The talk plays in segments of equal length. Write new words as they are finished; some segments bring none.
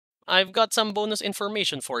I've got some bonus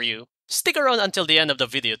information for you. Stick around until the end of the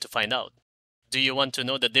video to find out. Do you want to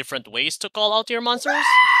know the different ways to call out your monsters?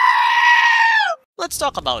 Let's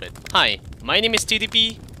talk about it. Hi, my name is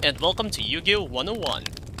TDP, and welcome to Yu-Gi-Oh! 101.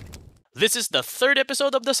 This is the third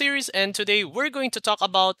episode of the series, and today we're going to talk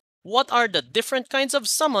about what are the different kinds of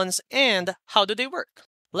summons and how do they work.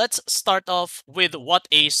 Let's start off with what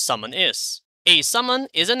a summon is. A summon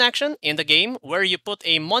is an action in the game where you put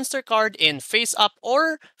a monster card in face up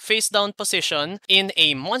or face down position in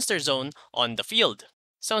a monster zone on the field.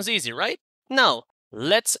 Sounds easy, right? Now,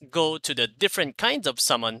 let's go to the different kinds of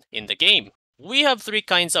summon in the game. We have three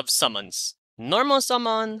kinds of summons: normal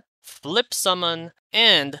summon, flip summon,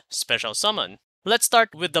 and special summon. Let's start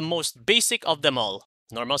with the most basic of them all,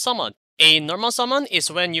 normal summon. A normal summon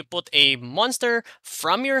is when you put a monster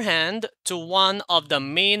from your hand to one of the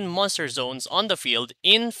main monster zones on the field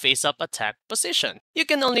in face-up attack position. You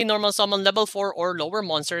can only normal summon level 4 or lower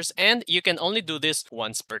monsters, and you can only do this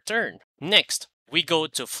once per turn. Next, we go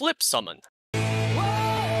to flip summon.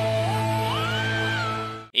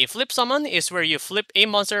 A flip summon is where you flip a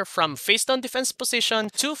monster from face-down defense position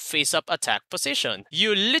to face-up attack position.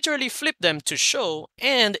 You literally flip them to show,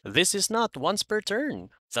 and this is not once per turn.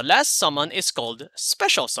 The last summon is called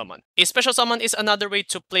special summon. A special summon is another way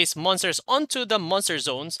to place monsters onto the monster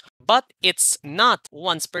zones, but it's not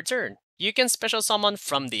once per turn. You can special summon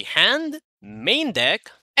from the hand, main deck,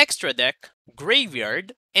 extra deck,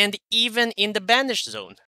 graveyard, and even in the banished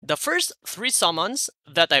zone. The first three summons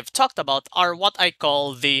that I've talked about are what I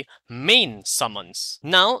call the main summons.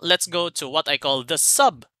 Now, let's go to what I call the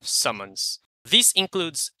sub-summons. This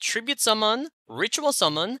includes Tribute Summon, Ritual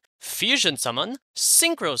Summon, Fusion Summon,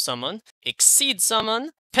 Synchro Summon, Exceed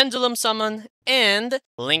Summon, Pendulum Summon, and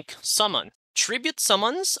Link Summon. Tribute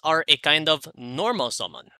Summons are a kind of normal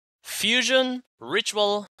summon. Fusion,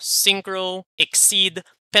 Ritual, Synchro, Exceed,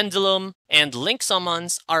 Pendulum, and Link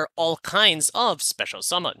summons are all kinds of special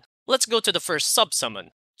summon. Let's go to the first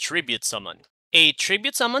sub-summon, Tribute Summon. A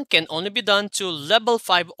Tribute Summon can only be done to level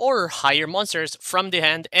 5 or higher monsters from the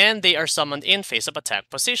hand, and they are summoned in face-up attack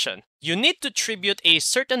position. You need to tribute a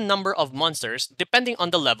certain number of monsters depending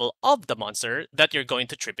on the level of the monster that you're going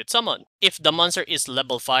to tribute summon. If the monster is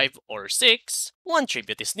level 5 or 6, 1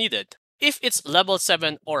 tribute is needed. If it's level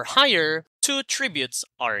 7 or higher, 2 tributes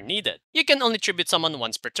are needed. You can only tribute summon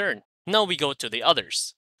once per turn. Now we go to the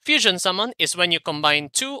others. Fusion Summon is when you combine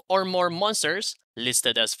 2 or more monsters,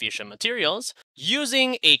 listed as fusion materials,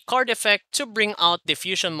 using a card effect to bring out the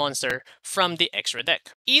fusion monster from the extra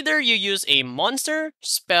deck. Either you use a monster,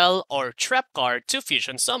 spell, or trap card to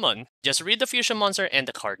fusion summon. Just read the fusion monster and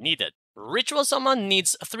the card needed. Ritual Summon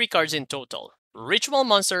needs 3 cards in total: Ritual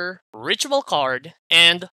Monster, Ritual Card,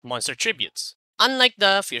 and Monster Tributes. Unlike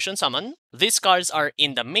the Fusion Summon, these cards are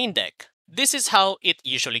in the main deck. This is how it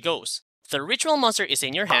usually goes. The Ritual Monster is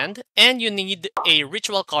in your hand, and you need a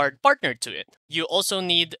Ritual card partnered to it. You also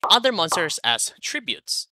need other monsters as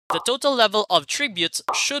tributes. The total level of tributes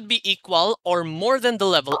should be equal or more than the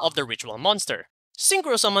level of the Ritual Monster.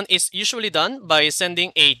 Synchro Summon is usually done by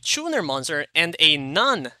sending a tuner monster and a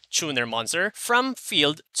non-tuner monster from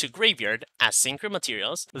field to graveyard as synchro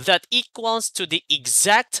materials that equals to the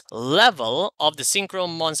exact level of the synchro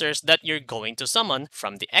monsters that you're going to summon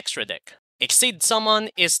from the extra deck. Exceed Summon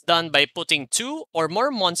is done by putting 2 or more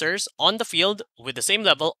monsters on the field with the same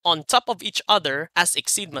level on top of each other as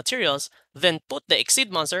Exceed materials, then put the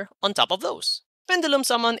Exceed monster on top of those. Pendulum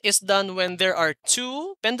Summon is done when there are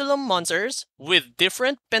 2 pendulum monsters with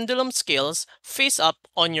different pendulum skills face up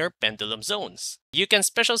on your pendulum zones. You can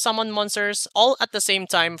special summon monsters all at the same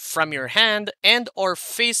time from your hand and or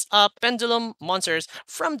face up pendulum monsters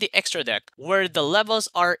from the extra deck where the levels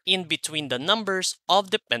are in between the numbers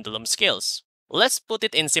of the pendulum skills. Let's put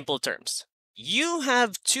it in simple terms. You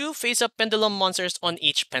have 2 face up pendulum monsters on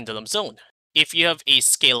each pendulum zone. If you have a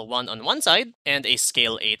scale 1 on one side and a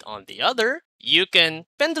scale 8 on the other, you can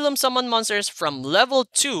pendulum summon monsters from level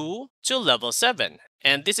 2 to level 7,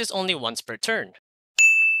 and this is only once per turn.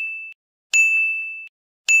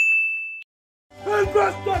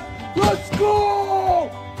 Investment! Let's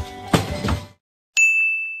go!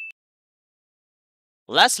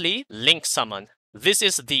 Lastly, Link Summon. This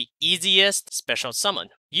is the easiest special summon.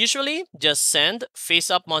 Usually, just send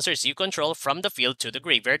face-up monsters you control from the field to the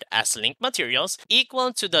graveyard as link materials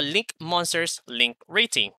equal to the link monster's link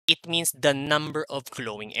rating. It means the number of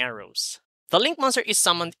glowing arrows. The link monster is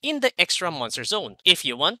summoned in the extra monster zone. If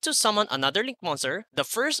you want to summon another link monster, the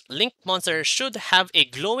first link monster should have a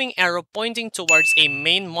glowing arrow pointing towards a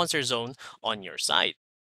main monster zone on your side.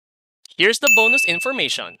 Here's the bonus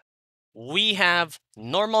information. We have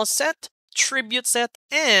normal set, tribute set,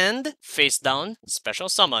 and face down special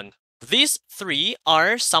summon. These three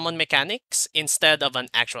are summon mechanics instead of an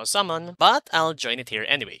actual summon, but I'll join it here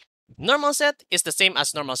anyway. Normal set is the same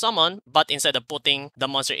as normal summon, but instead of putting the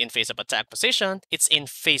monster in face up attack position, it's in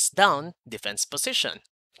face down defense position.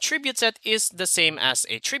 Tribute set is the same as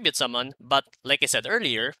a tribute summon, but like I said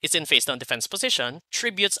earlier, it's in face down defense position.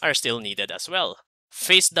 Tributes are still needed as well.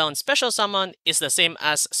 Face down special summon is the same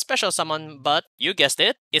as special summon, but you guessed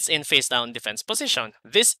it, it's in face down defense position.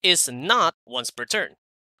 This is not once per turn.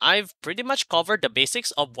 I've pretty much covered the basics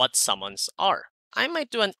of what summons are. I might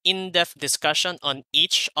do an in-depth discussion on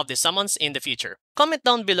each of the summons in the future. Comment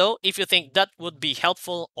down below if you think that would be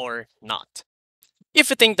helpful or not. If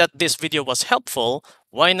you think that this video was helpful,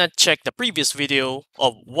 why not check the previous video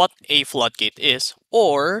of what a floodgate is,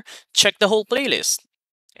 or check the whole playlist.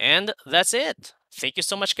 And that's it. Thank you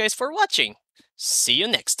so much guys for watching. See you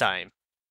next time.